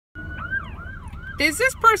Is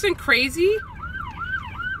this person crazy?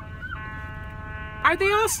 Are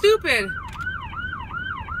they all stupid?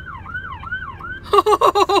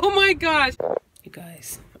 Oh my gosh. You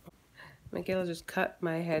guys, Michaela just cut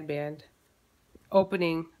my headband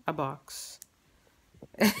opening a box.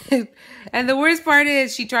 And the worst part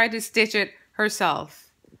is she tried to stitch it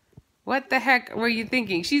herself. What the heck were you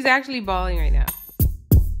thinking? She's actually bawling right now.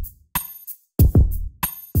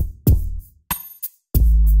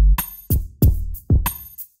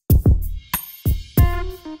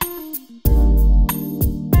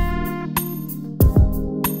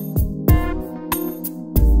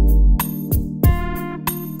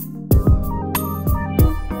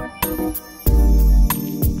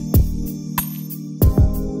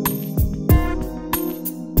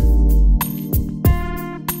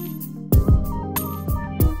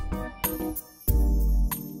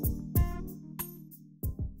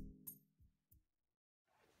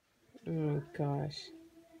 Oh my gosh.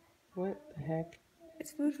 What the heck?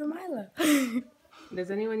 It's food for Milo.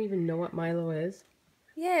 Does anyone even know what Milo is?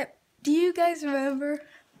 Yeah. Do you guys remember?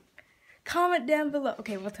 Comment down below.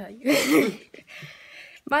 Okay, we'll tell you.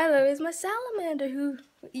 Milo is my salamander who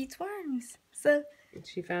eats worms. So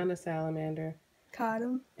She found a salamander. Caught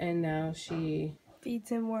him. And now she feeds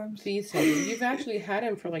him worms. Feeds him. You've actually had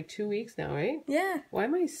him for like 2 weeks now, right? Yeah. Why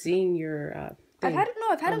am I seeing your I've had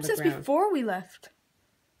him since before we left.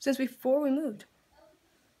 Since before we moved.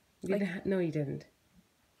 No, you didn't.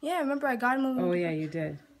 Yeah, remember I got him when we Oh, yeah, you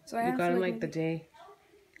did. So you got him like the day?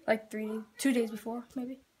 Like 2 days before,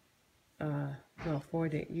 maybe. No, 4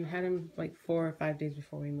 days. You had him like 4 or 5 days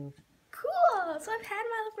before we moved. Cool. So I've had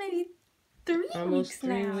him for maybe 3 weeks now. Almost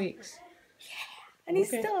 3 weeks. Yeah. And he's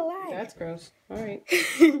still alive. That's gross. All right.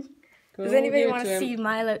 Does anybody want to see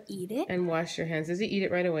Milo eat it? And wash your hands. Does he eat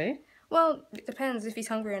it right away? Well, it depends if he's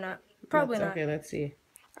hungry or not. Probably not. Okay, let's see.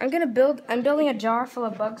 I'm building a jar full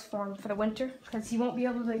of bugs for him for the winter because he won't be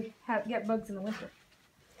able to get bugs in the winter.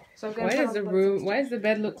 So I'm gonna why does the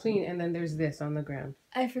bed look clean and then there's this on the ground?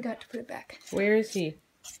 I forgot to put it back. Where is he?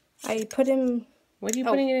 I put him. What are you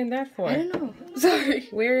putting it in that for? I don't know. Sorry.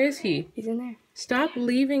 Where is he? He's in there. Stop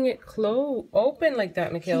leaving it open like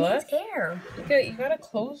that, Michaela. He needs air. You gotta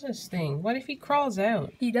close this thing. What if he crawls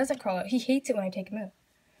out? He doesn't crawl out. He hates it when I take him out.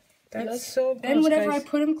 That's so gross, then whenever guys. I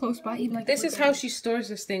put him close by, he'd like. This is how she stores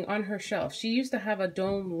this thing on her shelf. She used to have a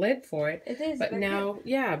dome lid for it. It is. But now,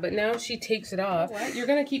 but now she takes it off. What? You're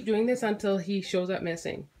gonna keep doing this until he shows up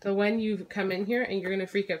missing. So when you come in here and you're gonna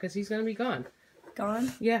freak out because he's gonna be gone.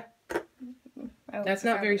 Gone? Yeah. That's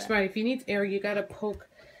not very smart. If he needs air, you gotta poke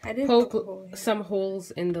some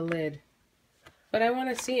holes in the lid. But I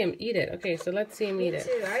want to see him eat it. Okay, so let's see him eat it.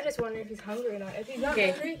 Me too. I just wonder if he's hungry or not. If he's not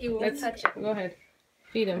hungry, he won't touch it. Go ahead.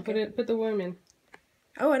 Feed him. Okay. Put the worm in.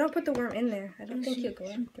 Oh, I don't put the worm in there. I don't think he'll go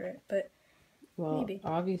after it, but maybe.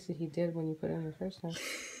 Obviously he did when you put it in the first time.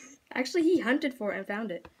 Actually, he hunted for it and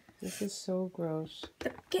found it. This is so gross.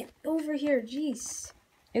 Get over here, jeez.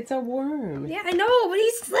 It's a worm. Yeah, I know, but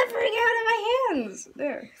he's slipping out of my hands.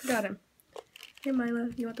 There, got him. Here, Milo,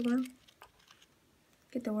 you want the worm?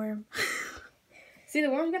 Get the worm. See, the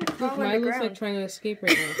worm's gonna crawl on the ground. Milo's like trying to escape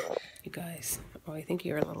right now. You guys, I think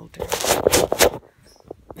you're a little dirty.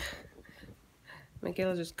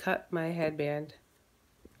 Michaela just cut my headband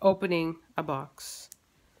opening a box.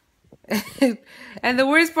 And the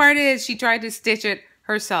worst part is she tried to stitch it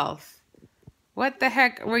herself. What the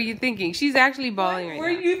heck were you thinking? She's actually bawling right now.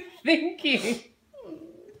 What were you thinking?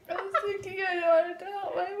 I was thinking I wanted to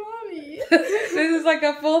help my mommy. This is like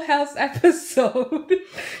a Full House episode.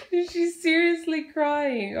 She's seriously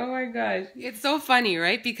crying. Oh my gosh. It's so funny,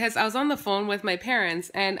 right? Because I was on the phone with my parents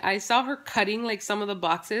and I saw her cutting like some of the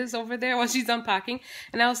boxes over there while she's unpacking.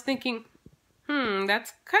 And I was thinking,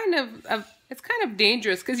 that's kind of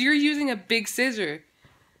dangerous because you're using a big scissor.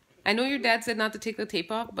 I know your dad said not to take the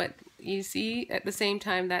tape off, but you see, at the same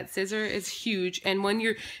time, that scissor is huge. And when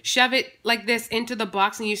you shove it like this into the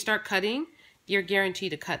box and you start cutting, you're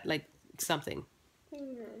guaranteed to cut like something,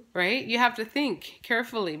 right? You have to think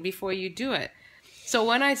carefully before you do it. So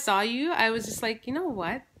when I saw you, I was just like, you know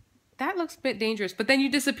what? That looks a bit dangerous. But then you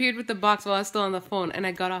disappeared with the box while I was still on the phone. And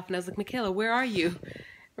I got off and I was like, Michaela, where are you?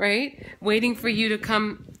 Right? Waiting for you to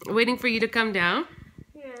come down.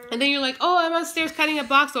 And then you're like, oh, I'm upstairs cutting a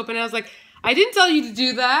box open. And I was like, I didn't tell you to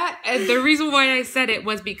do that. And the reason why I said it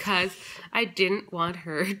was because I didn't want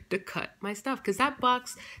her to cut my stuff. Because that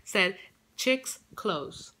box said, chicks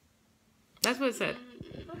clothes. That's what it said.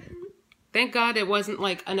 Thank God it wasn't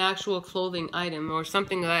like an actual clothing item or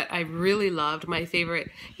something that I really loved, my favorite.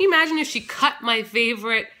 Can you imagine if she cut my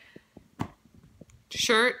favorite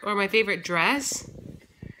shirt or my favorite dress?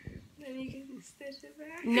 Then you can stitch it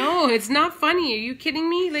back. No, it's not funny. Are you kidding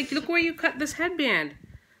me? Like, look where you cut this headband.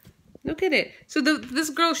 Look at it. So this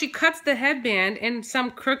girl, she cuts the headband and some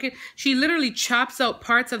crooked, she literally chops out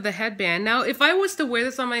parts of the headband. Now, if I was to wear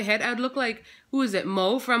this on my head, I'd look like, who is it,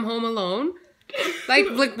 Mo from Home Alone?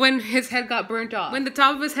 Like when his head got burnt off. When the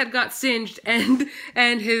top of his head got singed and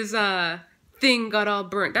his thing got all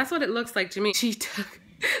burnt. That's what it looks like to me. She took,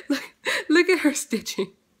 look at her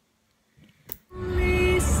stitching.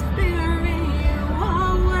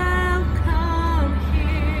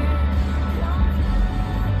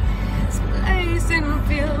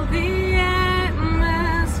 Feel the atmosphere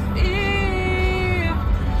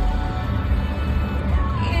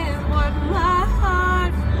is what my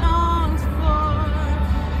heart longs for.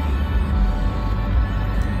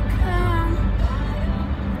 Come.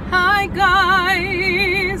 Hi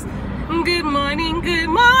guys, good morning, good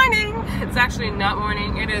morning. It's actually not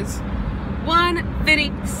morning, it is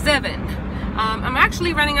 1:57. I'm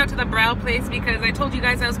actually running out to the brow place because I told you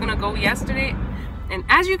guys I was gonna go yesterday, and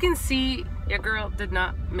as you can see, your girl did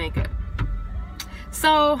not make it.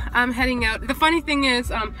 So I'm heading out. The funny thing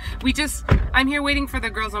is, I'm here waiting for the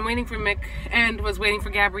girls. I'm waiting for Mick and was waiting for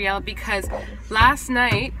Gabrielle because last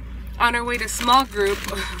night on our way to small group,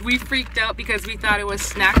 we freaked out because we thought it was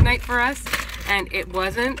snack night for us and it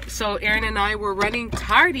wasn't. So Aaron and I were running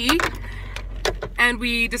tardy and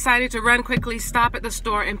we decided to run quickly, stop at the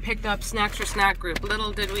store and picked up snacks for snack group.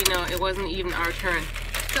 Little did we know it wasn't even our turn.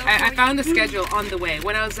 So I found the schedule on the way.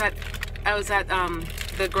 When I was at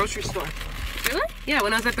the grocery store. Really? Yeah,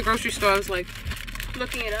 when I was at the grocery store, I was like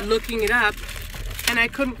looking it up, and I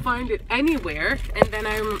couldn't find it anywhere. And then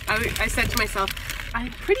I said to myself,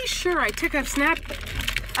 I'm pretty sure I took a snap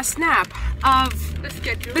of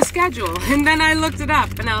the schedule. And then I looked it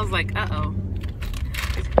up, and I was like, uh-oh.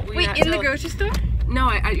 Wait, in the grocery store?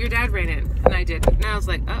 No, your dad ran it, and I did. And I was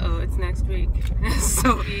like, uh-oh, it's next week.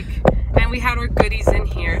 So and we had our goodies in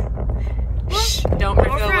here. Shh, don't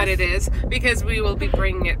reveal what it is because we will be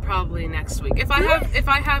bringing it probably next week. If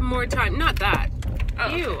I have more time. Not that.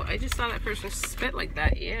 Oh. Ew, I just saw that person spit like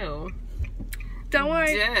that. Ew. Don't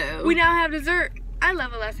worry. Duh. We now have dessert. I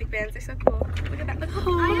love elastic bands. They're so cool. Look at that. Look.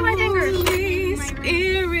 I have my fingers.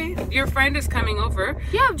 Your friend is coming over.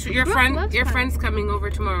 Yeah. Your friend's coming over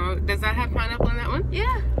tomorrow. Does that have pineapple in that one?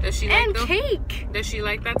 Yeah. Does she and like cake. Does she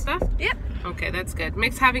like that stuff? Yep. Okay, that's good.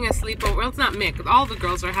 Mick's having a sleepover. Well, it's not Mick. All the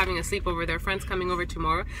girls are having a sleepover. Their friend's coming over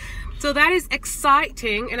tomorrow. So that is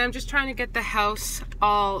exciting. And I'm just trying to get the house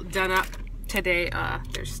all done up today.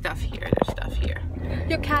 There's stuff here. There's stuff here.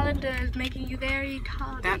 Your calendar is making you very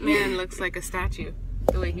tall. That man looks like a statue.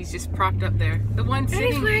 The way he's just propped up there. The one sitting.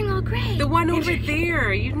 And he's wearing all gray. The one over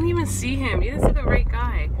there. You didn't even see him. You didn't see the right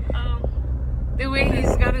guy. Oh. The way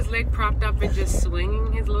he's got his leg propped up and just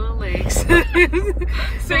swinging his little legs. So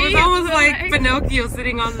it's almost like Pinocchio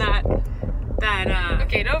sitting on that.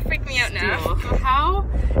 Okay, don't freak me out now. So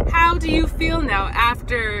how do you feel now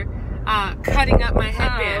after cutting up my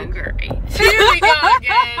headband? Oh, great. Here we go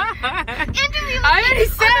again. I already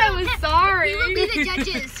said I was sorry. We will be the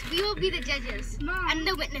judges. We will be the judges. Mom. And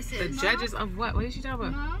the witnesses. The judges of what? What is she talking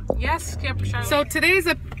about? Mom? Yes, Charlotte. So today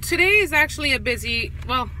is actually a busy,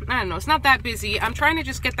 well, I don't know, it's not that busy. I'm trying to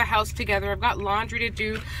just get the house together. I've got laundry to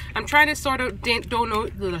do. I'm trying to sort out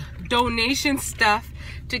donation stuff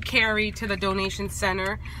to carry to the donation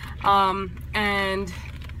center. And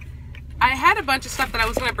I had a bunch of stuff that I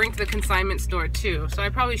was going to bring to the consignment store too, so I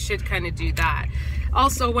probably should kind of do that.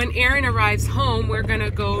 Also, when Aaron arrives home, we're going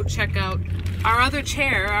to go check out our other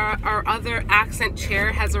chair. Our other accent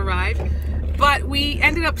chair has arrived, but we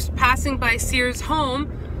ended up passing by Sears Home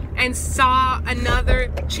and saw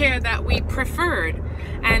another chair that we preferred,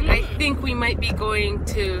 and I think we might be going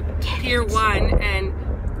to Pier 1 and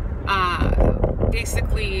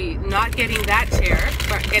basically not getting that chair,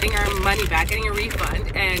 but getting our money back, getting a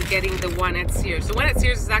refund, and getting the one at Sears. The one at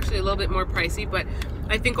Sears is actually a little bit more pricey, but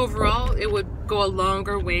I think overall it would go a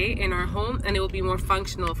longer way in our home and it will be more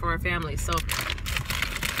functional for our family. So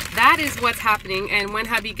that is what's happening, and when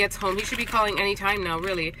hubby gets home, he should be calling anytime now,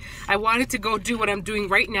 really. I wanted to go do what I'm doing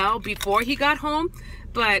right now before he got home,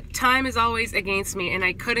 but time is always against me and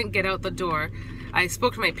I couldn't get out the door. I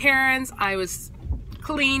spoke to my parents, I was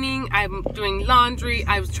cleaning, I'm doing laundry,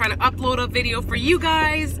 I was trying to upload a video for you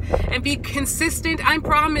guys and be consistent. I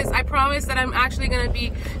promise that I'm actually gonna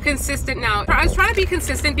be consistent now. I was trying to be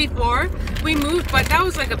consistent before we moved, but that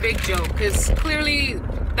was like a big joke because clearly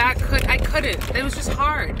I couldn't. It was just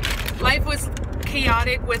hard. Life was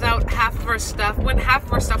chaotic without half of our stuff, when half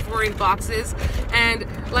of our stuff were in boxes, and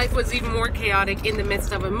life was even more chaotic in the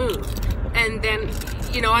midst of a move. And then,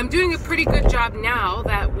 you know, I'm doing a pretty good job now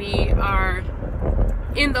that we are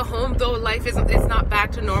in the home, though life it's not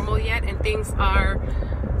back to normal yet and things are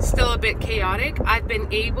still a bit chaotic, I've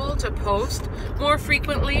been able to post more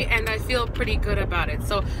frequently and I feel pretty good about it.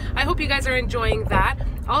 So I hope you guys are enjoying that.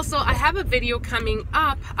 Also, I have a video coming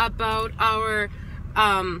up about our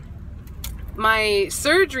my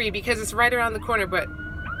surgery because it's right around the corner. But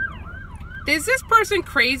is this person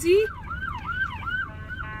crazy?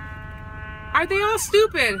 Are they all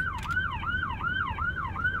stupid?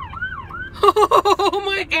 Oh,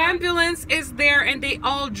 my ambulance is there and they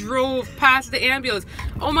all drove past the ambulance.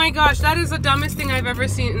 Oh my gosh, that is the dumbest thing I've ever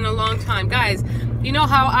seen in a long time. Guys, you know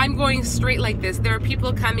how I'm going straight like this. There are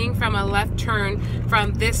people coming from a left turn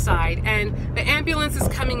from this side and the ambulance is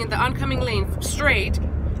coming in the oncoming lane straight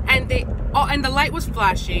and the light was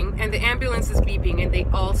flashing and the ambulance is beeping and they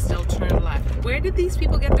all still turned left. Where did these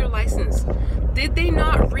people get their license? Did they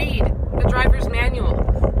not read the driver's manual?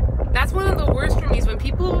 That's one of the worst for me is when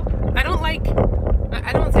people, I don't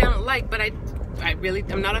say I don't like, but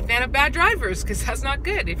I'm not a fan of bad drivers because that's not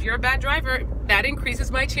good. If you're a bad driver, that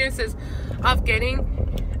increases my chances of getting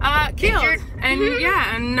killed. And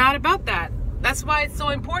yeah, I'm not about that. That's why it's so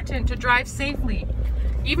important to drive safely.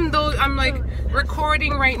 Even though I'm like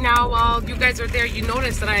recording right now while you guys are there, you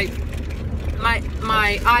notice that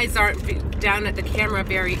my eyes aren't down at the camera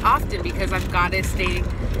very often because I've got to stay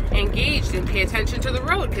engaged and pay attention to the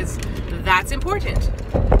road because that's important.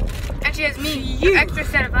 And she has me, an extra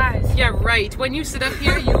set of eyes. Yeah, right. When you sit up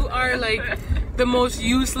here, you are like the most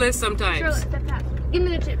useless sometimes. Charlotte, step back. Give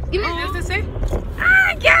me the chips. Give me the What does it say?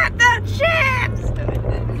 I got the chips!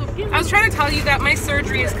 I was trying to tell you that my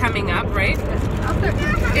surgery is coming up, right?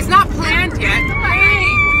 It's not planned yet. Hey,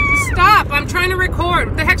 stop. I'm trying to record.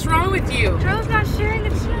 What the heck's wrong with you? Charlotte's not sharing the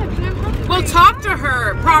chips. And I'm hungry. Well, talk to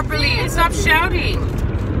her properly and stop shouting.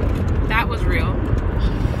 That was real.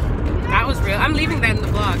 That was real. I'm leaving that in the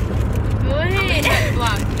vlog. Wait.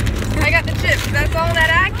 Vlog. I got the chips. That's all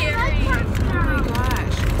that I can read. Oh my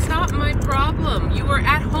gosh. It's not my problem. You were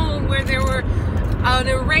at home where there were an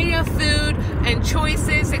array of food and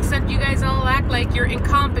choices, except you guys all act like you're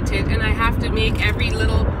incompetent and I have to make every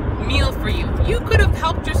little meal for you. You could have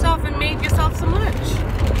helped yourself and made yourself some lunch.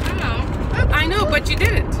 I know, but you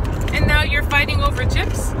didn't. And now you're fighting over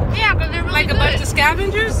chips? Yeah, but they're really like good. A bunch of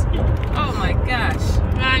scavengers? Oh my gosh.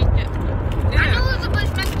 I know there's a bush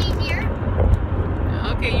monkey here.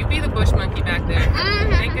 Okay, you be the bush monkey back there.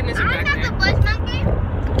 Thank goodness you're back I'm there. not the bush monkey.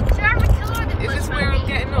 Should I kill her the bush Is this where I'm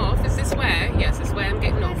getting off? Is this where? Yes, this is where I'm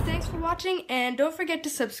getting off. Thanks for watching, and don't forget to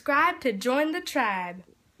subscribe to join the tribe.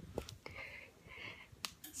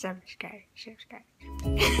 Subscribe.